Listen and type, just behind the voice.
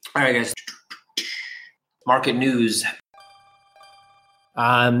All right, guys. Market news.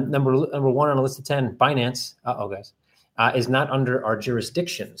 Number one on the list of 10, Binance, guys, is not under our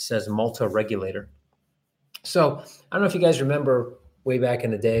jurisdiction, says Malta regulator. So I don't know if you guys remember way back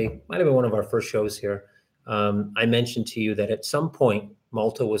in the day, might have been one of our first shows here. I mentioned to you that at some point,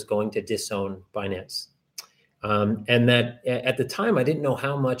 Malta was going to disown Binance. And that at the time, I didn't know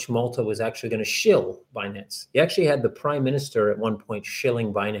how much Malta was actually going to shill Binance. You actually had the prime minister at one point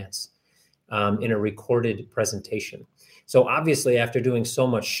shilling Binance in a recorded presentation. So obviously, after doing so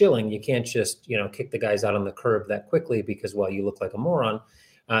much shilling, you can't just kick the guys out on the curb that quickly because, well, you look like a moron.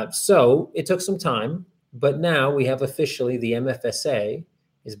 So it took some time, but now we have officially the MFSA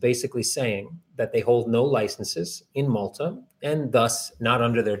is basically saying that they hold no licenses in Malta and thus not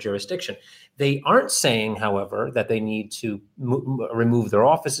under their jurisdiction. They aren't saying, however, that they need to remove their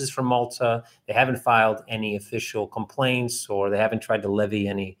offices from Malta. They haven't filed any official complaints, or they haven't tried to levy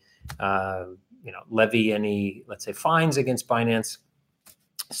any let's say, fines against Binance.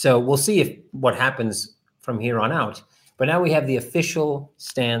 So we'll see what happens from here on out. But now we have the official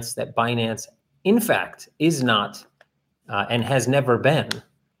stance that Binance, in fact, is not and has never been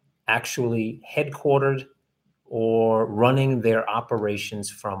actually headquartered or running their operations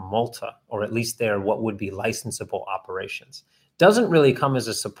from Malta, or at least their what would be licensable operations. Doesn't really come as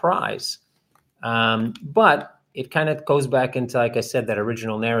a surprise, but it kind of goes back into, like I said, that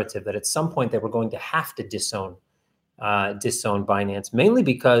original narrative that at some point they were going to have to disown Binance, mainly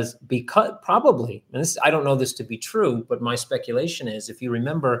because probably, and this, I don't know this to be true, but my speculation is, if you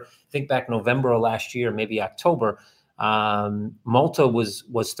remember, think back November of last year, maybe October, Malta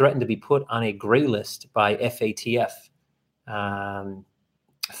was threatened to be put on a gray list by FATF,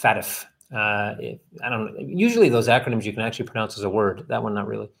 FATF. I don't know. Usually those acronyms you can actually pronounce as a word. That one, not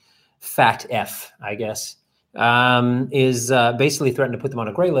really. FATF, I guess, is basically threatened to put them on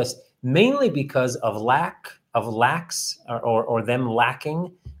a gray list, mainly because of them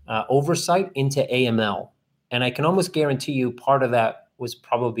lacking oversight into AML. And I can almost guarantee you part of that was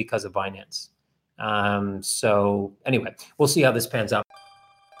probably because of Binance. So anyway, we'll see how this pans out.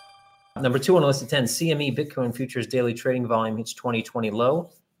 Number 2 on the list of 10, CME Bitcoin futures daily trading volume hits 2020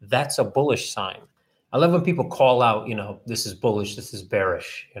 low. That's a bullish sign. I love when people call out, this is bullish, this is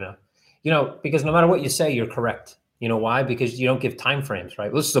bearish, because no matter what you say, you're correct. You know why? Because you don't give time frames,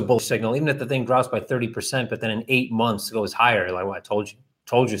 right? This is a bullish signal, even if the thing drops by 30%, but then in 8 months it goes higher. You're like, well, I told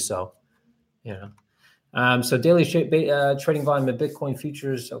you so. So daily trading volume of Bitcoin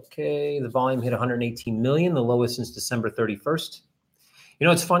futures, okay. The volume hit 118 million, the lowest since December 31st.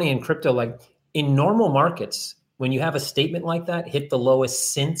 It's funny in crypto, like in normal markets, when you have a statement like that, hit the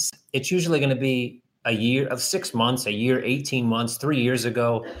lowest since, it's usually going to be a year of 6 months, a year, 18 months, 3 years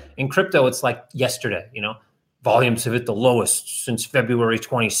ago. In crypto, it's like yesterday, volumes have hit the lowest since February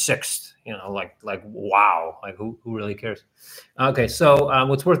 26th. Like wow, like who really cares? Okay, so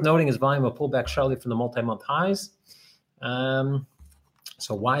what's worth noting is volume will pull back sharply from the multi-month highs.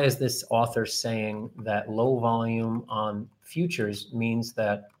 So why is this author saying that low volume on futures means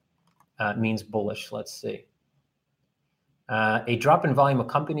bullish? Let's see. A drop in volume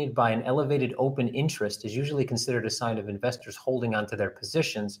accompanied by an elevated open interest is usually considered a sign of investors holding onto their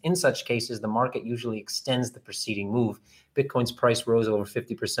positions. In such cases, the market usually extends the preceding move. Bitcoin's price rose over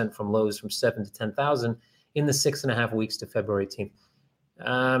 50% from lows from 7 to 10,000 in the 6.5 weeks to February 18th.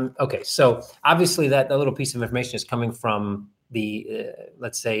 Okay, so obviously that little piece of information is coming from the,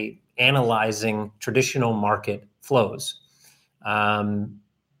 let's say, analyzing traditional market flows.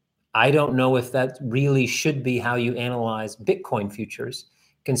 I don't know if that really should be how you analyze Bitcoin futures,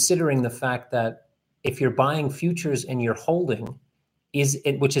 considering the fact that if you're buying futures and you're holding,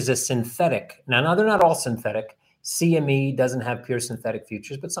 which is a synthetic. Now, they're not all synthetic. CME doesn't have pure synthetic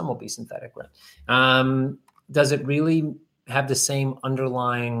futures, but some will be synthetic, right? Does it really have the same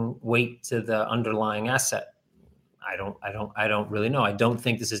underlying weight to the underlying asset? I don't really know. I don't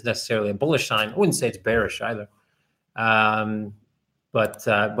think this is necessarily a bullish sign. I wouldn't say it's bearish either.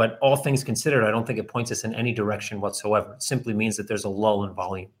 But all things considered, I don't think it points us in any direction whatsoever. It simply means that there's a lull in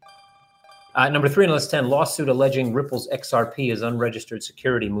volume. Number 3 on the list 10, lawsuit alleging Ripple's XRP as unregistered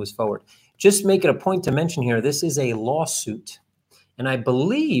security moves forward. Just make it a point to mention here, this is a lawsuit. And I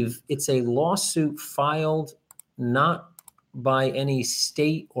believe it's a lawsuit filed not by any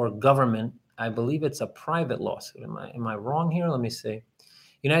state or government. I believe it's a private lawsuit. Am I wrong here? Let me see.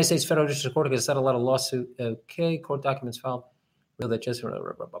 United States Federal District Court has settled a lawsuit. Okay, court documents filed. That just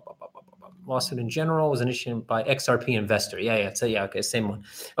lawsuit in general was initiated by XRP Investor. Okay, same one.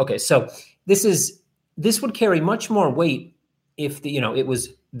 Okay, so this would carry much more weight if it was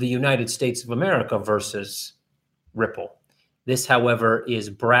the United States of America versus Ripple. This, however, is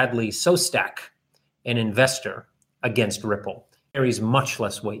Bradley Sostak, an investor, against Ripple. Carries much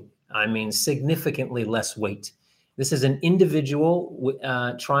less weight. I mean, significantly less weight. This is an individual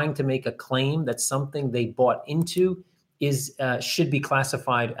trying to make a claim that something they bought into should be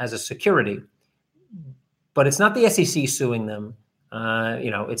classified as a security. But it's not the SEC suing them.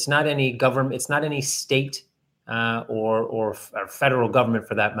 It's not any government. It's not any state or federal government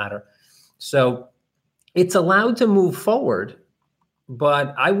for that matter. So it's allowed to move forward,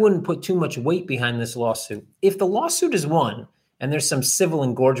 but I wouldn't put too much weight behind this lawsuit. If the lawsuit is won and there's some civil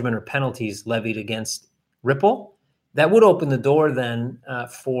engorgement or penalties levied against Ripple, that would open the door then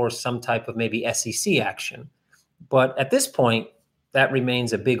for some type of maybe SEC action. But at this point, that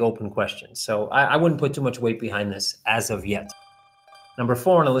remains a big open question. So I wouldn't put too much weight behind this as of yet. Number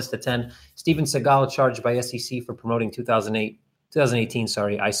 4 on the list of 10, Steven Seagal charged by SEC for promoting 2018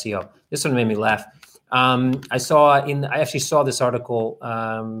 ICO. This one made me laugh. I actually saw this article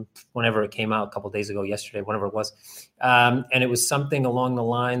whenever it came out a couple of days ago, yesterday, whenever it was. And it was something along the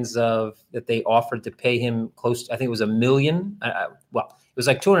lines of that they offered to pay him close to, I think it was $1 million. It was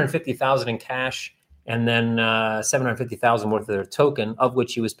like $250,000 in cash and then $750,000 worth of their token, of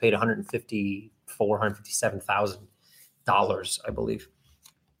which he was paid $157,000, I believe.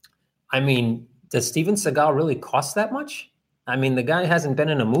 I mean, does Steven Seagal really cost that much? I mean, the guy hasn't been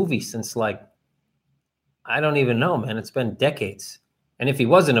in a movie since I don't even know, man. It's been decades. And if he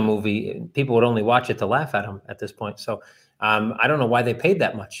was in a movie, people would only watch it to laugh at him at this point. So I don't know why they paid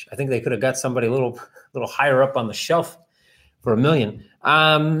that much. I think they could have got somebody a little higher up on the shelf for $1 million.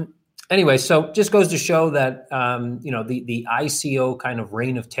 Anyway, so just goes to show that, the ICO kind of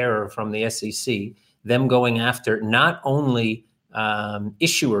reign of terror from the SEC, them going after not only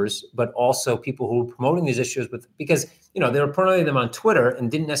issuers, but also people who are promoting these issuers because they were promoting them on Twitter and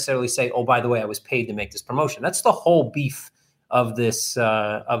didn't necessarily say, oh, by the way, I was paid to make this promotion. That's the whole beef of this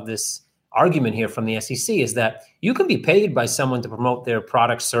argument here from the SEC is that you can be paid by someone to promote their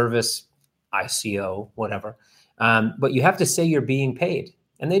product, service, ICO, whatever, but you have to say you're being paid,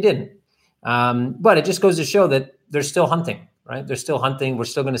 and they didn't. But it just goes to show that they're still hunting, right? They're still hunting. We're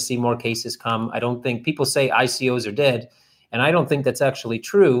still going to see more cases come. I don't think people say ICOs are dead. And I don't think that's actually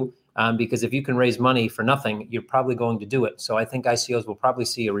true because if you can raise money for nothing, you're probably going to do it. So I think ICOs will probably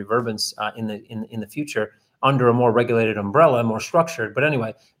see a reverbance in the future under a more regulated umbrella, more structured. But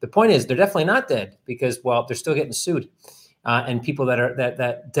anyway, the point is they're definitely not dead because, well, they're still getting sued. And people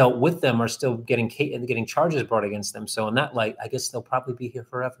that dealt with them are still getting charges brought against them. So in that light, I guess they'll probably be here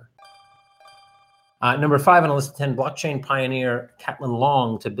forever. Number 5 on the list of 10, blockchain pioneer Caitlin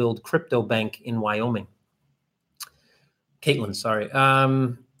Long to build crypto bank in Wyoming. Caitlin, sorry.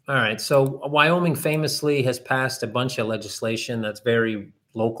 All right. So Wyoming famously has passed a bunch of legislation that's very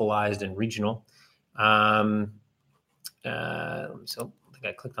localized and regional. So I think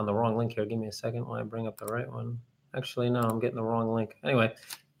I clicked on the wrong link here. Give me a second while I bring up the right one. Actually, no, I'm getting the wrong link. Anyway,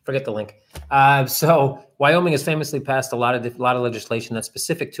 forget the link. So Wyoming has famously passed a lot of legislation that's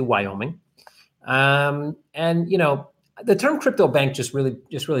specific to Wyoming. And the term crypto bank just really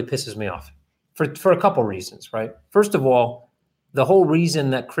pisses me off for a couple reasons, right? First of all, the whole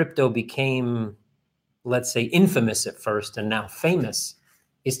reason that crypto became, let's say, infamous at first and now famous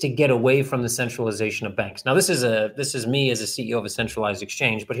is to get away from the centralization of banks. Now, this is me as a CEO of a centralized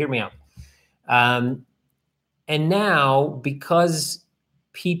exchange, but hear me out. And now, because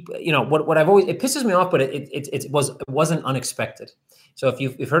people, what I've always, it pisses me off, but it wasn't unexpected. So if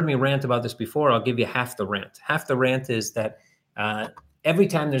you've heard me rant about this before, I'll give you half the rant. Half the rant is that every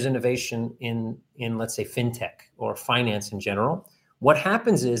time there's innovation in let's say fintech or finance in general, what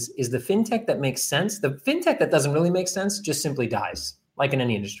happens is the fintech that makes sense, the fintech that doesn't really make sense just simply dies, like in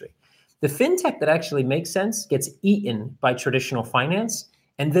any industry. The fintech that actually makes sense gets eaten by traditional finance,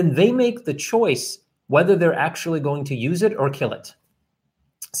 and then they make the choice whether they're actually going to use it or kill it.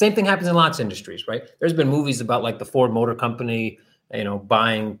 Same thing happens in lots of industries, right? There's been movies about like the Ford Motor Company,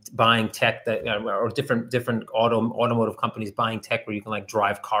 buying tech that, or different automotive companies buying tech where you can like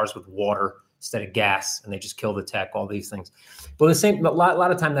drive cars with water instead of gas, and they just kill the tech. All these things. Well, a lot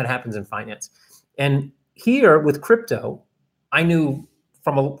of time that happens in finance, and here with crypto, I knew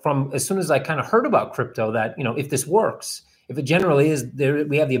from as soon as I kind of heard about crypto that if this works, if it generally is there,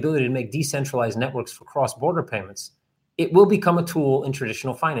 we have the ability to make decentralized networks for cross-border payments. It will become a tool in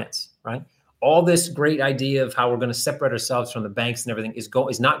traditional finance, right? All this great idea of how we're going to separate ourselves from the banks and everything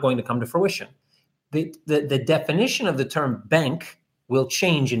is not going to come to fruition. The definition of the term bank will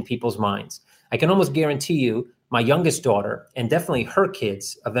change in people's minds. I can almost guarantee you my youngest daughter, and definitely her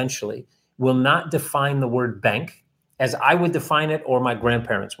kids eventually, will not define the word bank as I would define it or my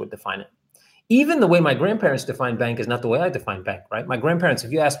grandparents would define it. Even the way my grandparents defined bank is not the way I define bank, right? My grandparents,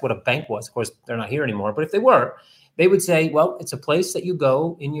 if you asked what a bank was, of course, they're not here anymore, but if they were, they would say, well, it's a place that you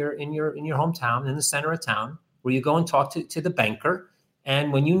go in your hometown, in the center of town, where you go and talk to the banker.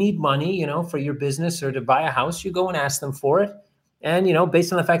 And when you need money, you know, for your business or to buy a house, you go and ask them for it. And, you know,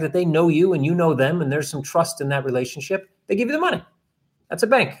 based on the fact that they know you and you know them and there's some trust in that relationship, they give you the money. That's a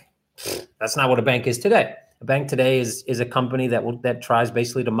bank. That's not what a bank is today. A bank today is a company that tries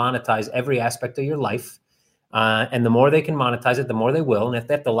basically to monetize every aspect of your life. And the more they can monetize it, the more they will. And if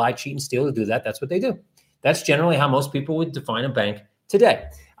they have to lie, cheat, and steal to do that, that's what they do. That's generally how most people would define a bank today.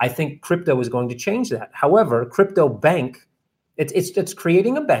 I think crypto is going to change that. However, crypto bank, it's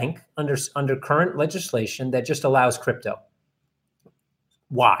creating a bank under current legislation that just allows crypto.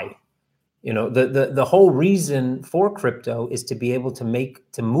 Why? You know, the whole reason for crypto is to be able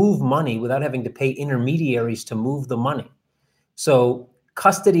to move money without having to pay intermediaries to move the money. So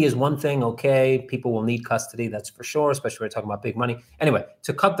custody is one thing. Okay, people will need custody, that's for sure, especially when we're talking about big money. Anyway,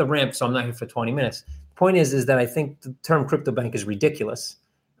 to cut the ramp, so I'm not here for 20 minutes. The point is that I think the term crypto bank is ridiculous.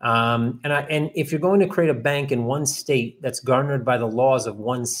 And if you're going to create a bank in one state that's garnered by the laws of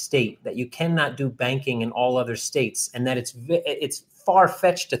one state, that you cannot do banking in all other states, and that it's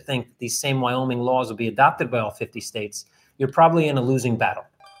far-fetched to think that these same Wyoming laws will be adopted by all 50 states, you're probably in a losing battle.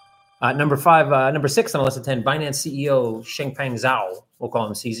 Number 6 on the list of 10, Binance CEO Changpeng Zhao, we'll call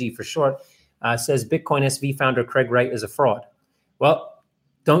him CZ for short, says Bitcoin SV founder Craig Wright is a fraud. Well,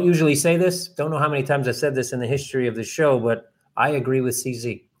 don't usually say this. Don't know how many times I've said this in the history of the show, but I agree with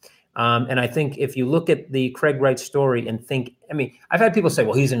CZ. And I think if you look at the Craig Wright story and think, I mean, I've had people say,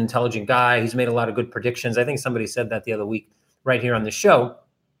 well, he's an intelligent guy. He's made a lot of good predictions. I think somebody said that the other week right here on the show.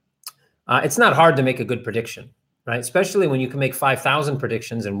 It's not hard to make a good prediction, right? Especially when you can make 5,000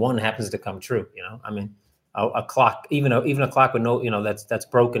 predictions and one happens to come true. You know, I mean, a clock, even a clock with no, you know, that's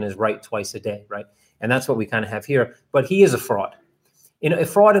broken is right twice a day, right? And that's what we kind of have here. But he is a fraud. You know, a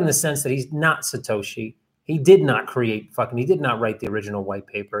fraud in the sense that he's not Satoshi. He did not he did not write the original white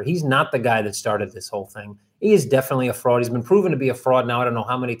paper. He's not the guy that started this whole thing. He is definitely a fraud. He's been proven to be a fraud now, I don't know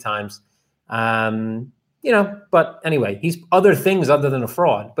how many times. You know, but anyway, he's other things other than a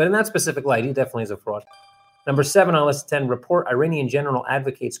fraud. But in that specific light, he definitely is a fraud. Number 7 on list 10, report Iranian general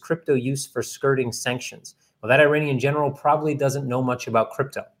advocates crypto use for skirting sanctions. Well, that Iranian general probably doesn't know much about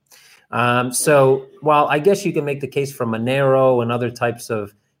crypto. So while I guess you can make the case for Monero and other types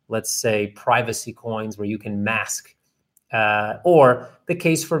of, let's say, privacy coins where you can mask, or the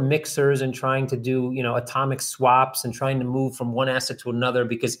case for mixers and trying to do, you know, atomic swaps and trying to move from one asset to another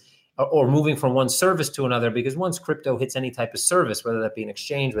or moving from one service to another, because once crypto hits any type of service, whether that be an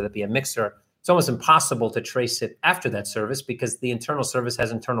exchange, whether it be a mixer, it's almost impossible to trace it after that service because the internal service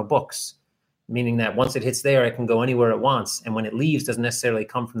has internal books, meaning that once it hits there, it can go anywhere it wants. And when it leaves, doesn't necessarily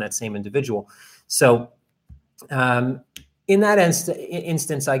come from that same individual. So in that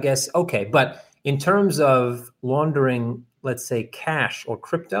instance, I guess, okay. But in terms of laundering, let's say cash or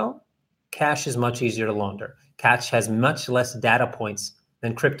crypto, cash is much easier to launder. Cash has much less data points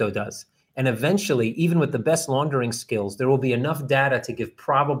than crypto does. And eventually, even with the best laundering skills, there will be enough data to give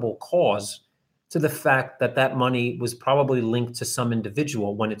probable cause to the fact that that money was probably linked to some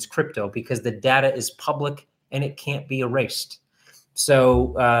individual when it's crypto, because the data is public and it can't be erased.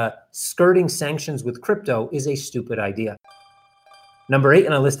 So skirting sanctions with crypto is a stupid idea. Number 8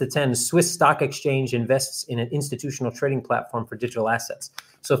 on a list of 10, Swiss Stock Exchange invests in an institutional trading platform for digital assets.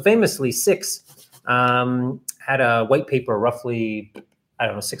 So famously, SIX had a white paper roughly,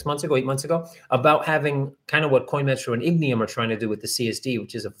 8 months ago, about having kind of what CoinMetro and Ignium are trying to do with the CSD,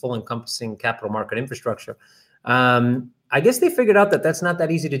 which is a full encompassing capital market infrastructure. I guess they figured out that that's not that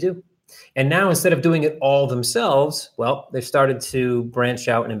easy to do. And now instead of doing it all themselves, well, they've started to branch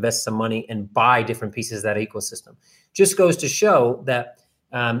out and invest some money and buy different pieces of that ecosystem. Just goes to show that,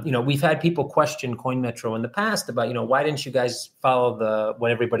 we've had people question CoinMetro in the past about, why didn't you guys follow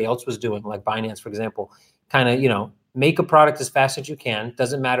what everybody else was doing, like Binance, for example, kind of, make a product as fast as you can.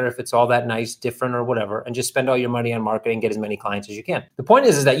 Doesn't matter if it's all that nice, different, or whatever, and just spend all your money on marketing, get as many clients as you can. The point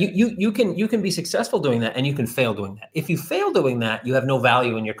is that you can be successful doing that, and you can fail doing that. If you fail doing that, you have no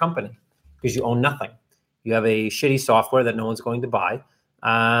value in your company because you own nothing. You have a shitty software that no one's going to buy,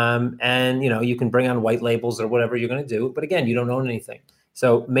 and you can bring on white labels or whatever you're going to do. But again, you don't own anything.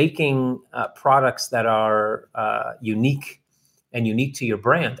 So making products that are unique to your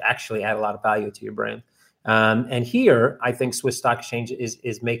brand actually add a lot of value to your brand. And here, I think Swiss Stock Exchange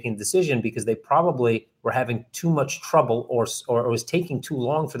is making a decision because they probably were having too much trouble or it was taking too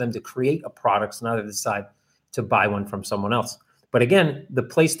long for them to create a product. So now they decide to buy one from someone else. But again, the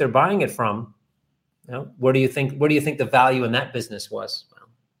place they're buying it from, where do you think the value in that business was?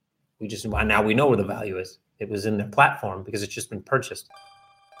 Well, Now we know where the value is. It was in their platform because it's just been purchased.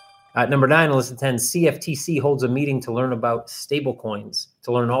 Number 9, on list of 10, CFTC holds a meeting to learn about stablecoins,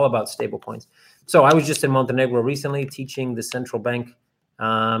 to learn all about stablecoins. So I was just in Montenegro recently teaching the central bank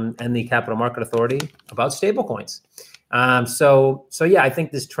and the Capital Market Authority about stablecoins. So yeah, I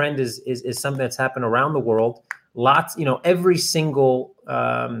think this trend is something that's happened around the world. Lots, every single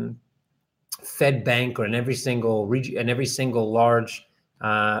Fed bank, or in every single region, and every single large,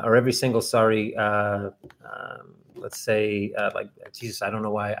 or every single, let's say, like, Jesus, I don't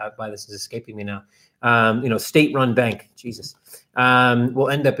know why this is escaping me now. State-run bank, Jesus, will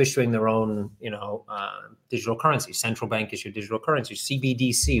end up issuing their own, digital currency. Central bank issue digital currency,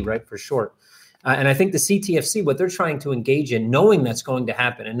 CBDC, right, for short. And I think the CTFC, what they're trying to engage in, knowing that's going to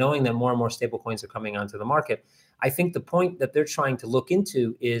happen and knowing that more and more stablecoins are coming onto the market, I think the point that they're trying to look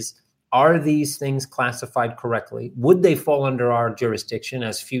into is, are these things classified correctly? Would they fall under our jurisdiction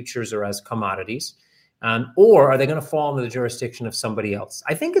as futures or as commodities? Or are they going to fall under the jurisdiction of somebody else?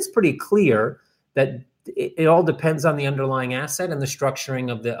 I think it's pretty clear that it all depends on the underlying asset and the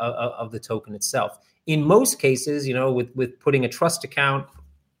structuring of the token itself. In most cases, with putting a trust account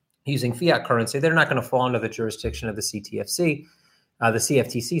using fiat currency, they're not going to fall under the jurisdiction of the CFTC,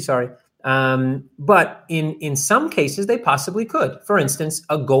 sorry. But in some cases, they possibly could. For instance,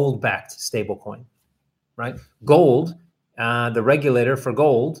 a gold-backed stablecoin, right? Gold, the regulator for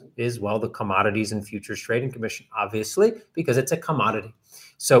gold is, the Commodities and Futures Trading Commission, obviously, because it's a commodity.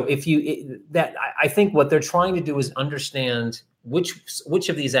 So I think what they're trying to do is understand which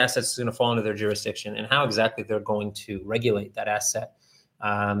of these assets is going to fall under their jurisdiction and how exactly they're going to regulate that asset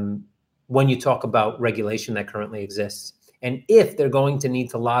when you talk about regulation that currently exists. And if they're going to need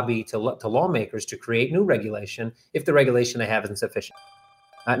to lobby to lawmakers to create new regulation, if the regulation they have isn't sufficient.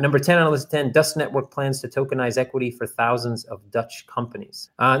 Number 10 on the list of 10, Dust Network plans to tokenize equity for thousands of Dutch companies.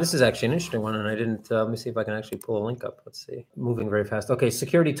 This is actually an interesting one, and I didn't, let me see if I can actually pull a link up. Let's see. Moving very fast. Okay,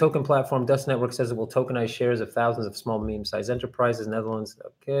 security token platform, Dust Network says it will tokenize shares of thousands of small and medium-sized enterprises, Netherlands.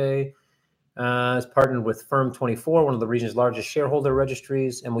 Okay. It's partnered with Firm24, one of the region's largest shareholder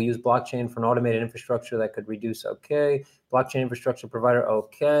registries, and will use blockchain for an automated infrastructure that could reduce. Okay, blockchain infrastructure provider.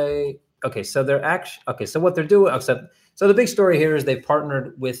 Okay. So so what they're doing. So the big story here is they've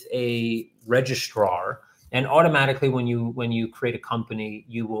partnered with a registrar, and automatically when you create a company,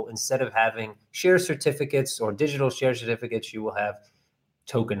 you will, instead of having share certificates or digital share certificates, you will have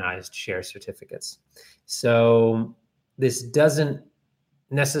tokenized share certificates. So this doesn't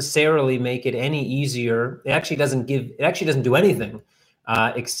necessarily make it any easier. It actually doesn't do anything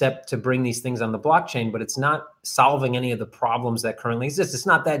except to bring these things on the blockchain, but it's not solving any of the problems that currently exist. It's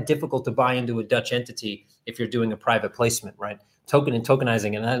not that difficult to buy into a Dutch entity if you're doing a private placement, right?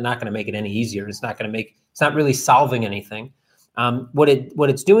 Tokenizing it, not going to make it any easier. It's not really solving anything. What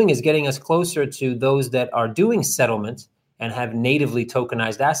it's doing is getting us closer to those that are doing settlement and have natively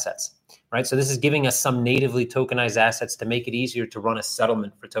tokenized assets. Right. So this is giving us some natively tokenized assets to make it easier to run a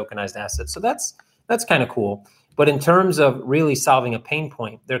settlement for tokenized assets. So that's kind of cool. But in terms of really solving a pain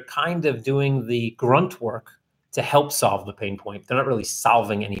point, they're kind of doing the grunt work to help solve the pain point. They're not really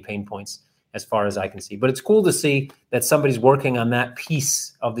solving any pain points as far as I can see. But it's cool to see that somebody's working on that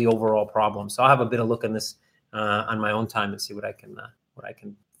piece of the overall problem. So I'll have a bit of look in this on my own time and see what I can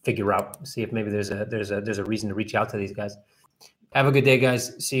figure out. See if maybe there's a reason to reach out to these guys. Have a good day,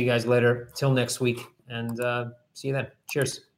 guys. See you guys later. Till next week, and see you then. Cheers.